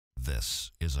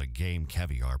This is a Game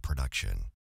Caviar production.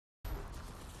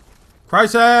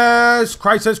 Crysis!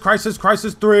 Crysis! Crysis!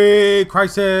 Crysis 3!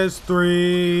 Crysis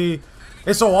 3!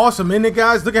 It's so awesome, isn't it,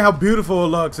 guys? Look at how beautiful it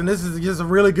looks. And this is just a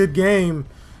really good game.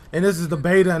 And this is the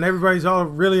beta, and everybody's all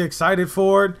really excited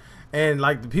for it. And,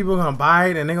 like, the people are going to buy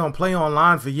it, and they're going to play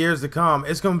online for years to come.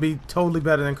 It's going to be totally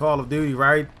better than Call of Duty,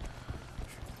 right?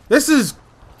 This is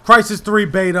Crysis 3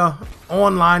 beta,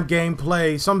 online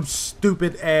gameplay, some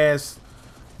stupid-ass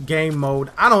game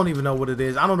mode. I don't even know what it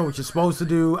is. I don't know what you're supposed to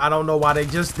do. I don't know why they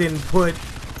just didn't put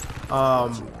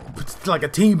like a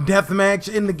team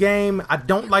deathmatch in the game. I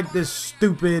don't like this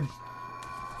stupid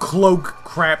cloak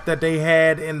crap that they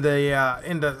had in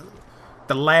the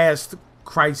last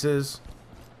Crysis.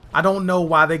 I don't know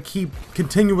why they keep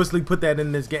continuously put that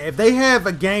in this game. If they have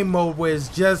a game mode where it's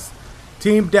just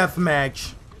team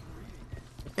deathmatch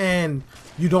and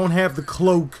you don't have the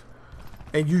cloak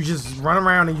and you just run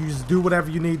around and you just do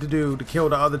whatever you need to do to kill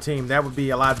the other team, that would be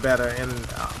a lot better and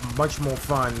much more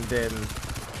fun than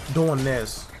doing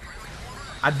this.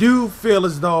 I do feel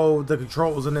as though the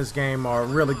controls in this game are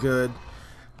really good.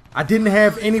 I didn't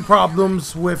have any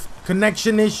problems with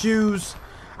connection issues.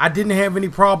 I didn't have any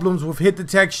problems with hit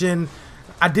detection.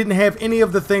 I didn't have any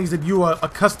of the things that you are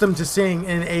accustomed to seeing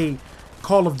in a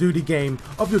Call of Duty game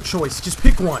of your choice. Just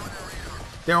pick one.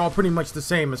 They're all pretty much the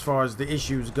same as far as the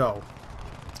issues go.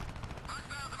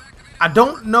 I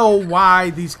don't know why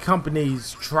these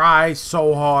companies try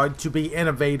so hard to be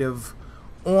innovative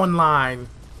online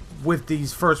with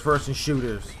these first-person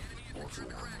shooters.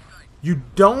 You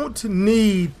don't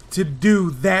need to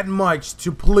do that much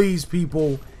to please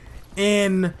people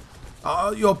and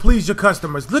please your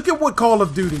customers. Look at what Call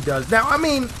of Duty does. Now, I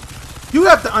mean, you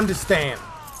have to understand,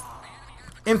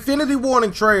 Infinity Ward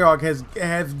and Treyarch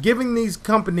has given these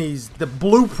companies the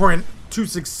blueprint to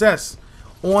success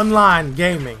online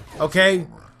gaming, okay?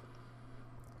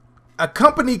 A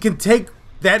company can take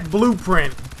that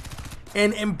blueprint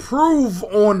and improve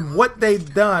on what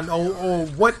they've done or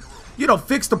what, you know,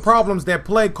 fix the problems that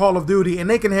plague Call of Duty, and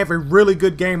they can have a really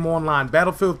good game online.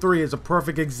 Battlefield 3 is a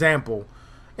perfect example,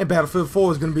 and Battlefield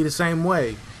 4 is going to be the same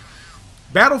way.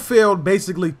 Battlefield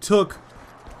basically took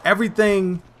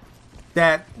everything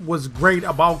that was great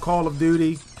about Call of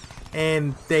Duty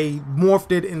and they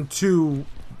morphed it into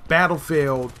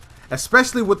Battlefield,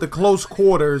 especially with the close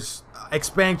quarters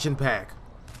expansion pack.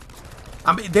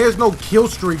 I mean, there's no kill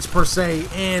streaks per se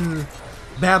in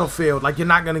Battlefield. Like, you're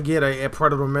not gonna get a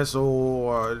Predator missile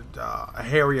or a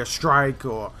Harrier strike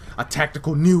or a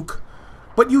tactical nuke,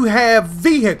 but you have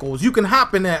vehicles. You can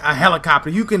hop in a helicopter.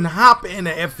 You can hop in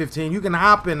an F-15. You can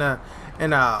hop in a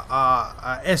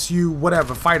SU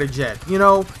whatever fighter jet. You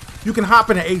know, you can hop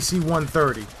in an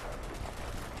AC-130.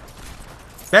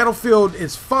 Battlefield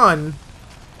is fun,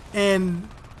 and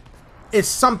it's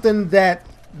something that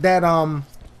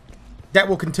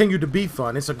will continue to be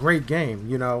fun. It's a great game,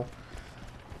 you know.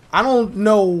 I don't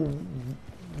know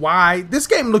why this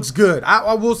game looks good.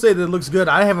 I will say that it looks good.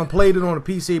 I haven't played it on a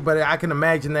PC, but I can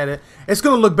imagine that it's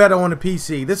gonna look better on a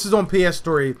PC. This is on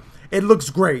PS3. It looks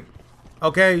great.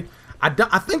 Okay,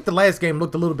 I think the last game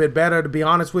looked a little bit better, to be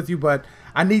honest with you, but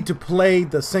I need to play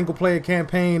the single player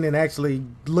campaign and actually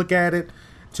look at it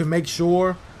to make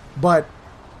sure. But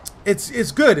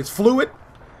it's good. It's fluid.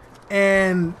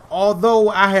 And although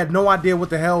I had no idea what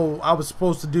the hell I was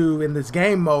supposed to do in this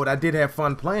game mode, I did have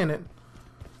fun playing it.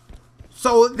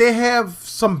 So they have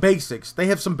some basics. They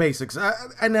have some basics.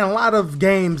 And a lot of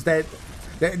games that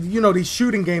you know, these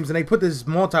shooting games, and they put this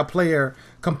multiplayer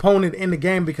component in the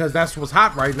game because that's what's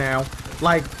hot right now.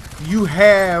 Like,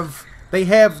 they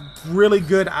have really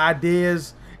good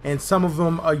ideas, and some of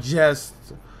them are just,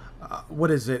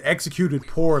 executed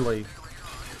poorly.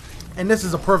 And this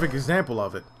is a perfect example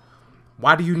of it.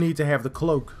 Why do you need to have the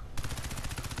cloak?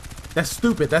 That's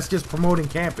stupid. That's just promoting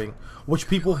camping, which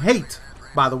people hate,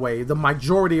 by the way. The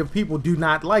majority of people do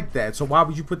not like that. So why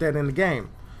would you put that in the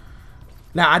game?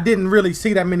 Now, I didn't really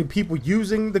see that many people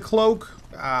using the cloak,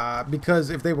 because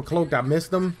if they were cloaked, I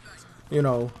missed them. You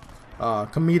know,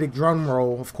 comedic drum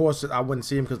roll. Of course, I wouldn't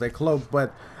see them because they cloaked,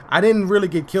 but I didn't really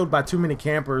get killed by too many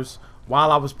campers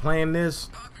while I was playing this.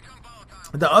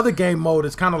 The other game mode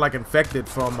is kind of like Infected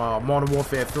from Modern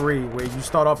Warfare 3, where you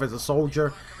start off as a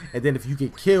soldier, and then if you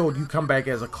get killed, you come back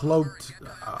as a cloaked,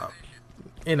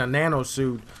 in a nano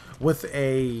suit with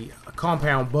a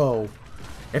compound bow.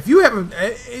 If you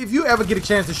ever get a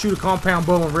chance to shoot a compound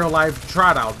bow in real life,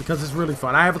 try it out because it's really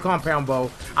fun. I have a compound bow.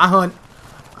 I hunt.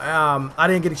 I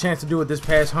didn't get a chance to do it this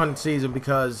past hunting season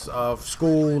because of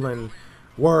school and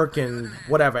work and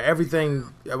whatever.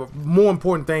 Everything, more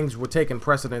important things were taking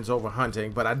precedence over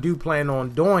hunting. But I do plan on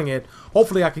doing it.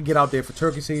 Hopefully I can get out there for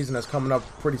turkey season. That's coming up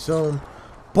pretty soon.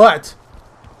 But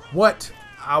what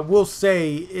I will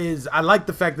say is I like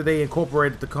the fact that they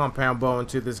incorporated the compound bow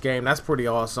into this game. That's pretty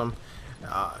awesome.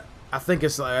 I think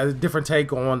it's a different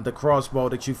take on the crossbow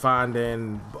that you find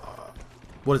in,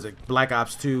 what is it, Black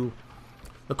Ops 2.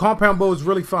 The compound bow is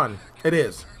really fun. It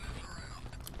is.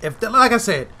 Like I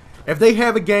said, if they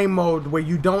have a game mode where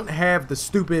you don't have the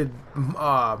stupid,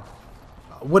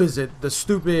 what is it, the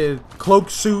stupid cloak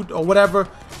suit or whatever,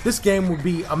 this game would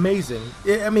be amazing.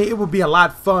 I mean, it would be a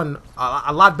lot fun,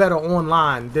 a lot better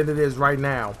online than it is right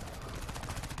now.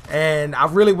 And I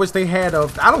really wish they had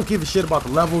I don't give a shit about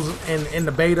the levels in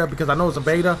the beta, because I know it's a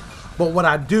beta. But what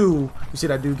I do, you see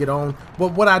that dude get on.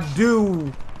 But what I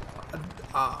do,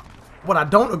 what I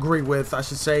don't agree with, I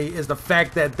should say, is the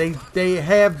fact that they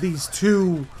have these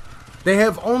two. They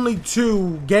have only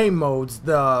 2 game modes.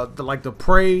 Like the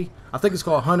prey, I think it's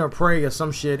called Hunter Prey or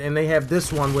some shit, and they have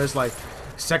this one where it's like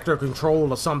sector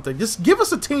control or something. Just give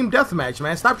us a team deathmatch,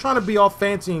 man. Stop trying to be all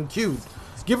fancy and cute.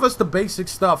 Give us the basic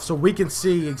stuff so we can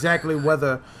see exactly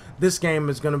whether this game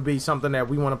is going to be something that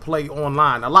we want to play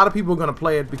online. A lot of people are going to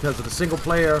play it because of the single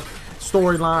player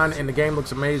storyline, and the game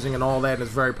looks amazing and all that, and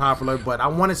it's very popular. But I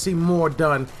want to see more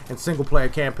done in single player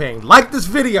campaign. Like this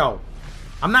video.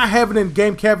 I'm not having it in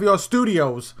Game Caviar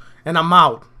Studios, and I'm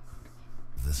out.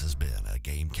 This has been a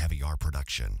Game Caviar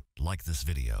production. Like this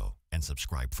video and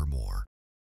subscribe for more.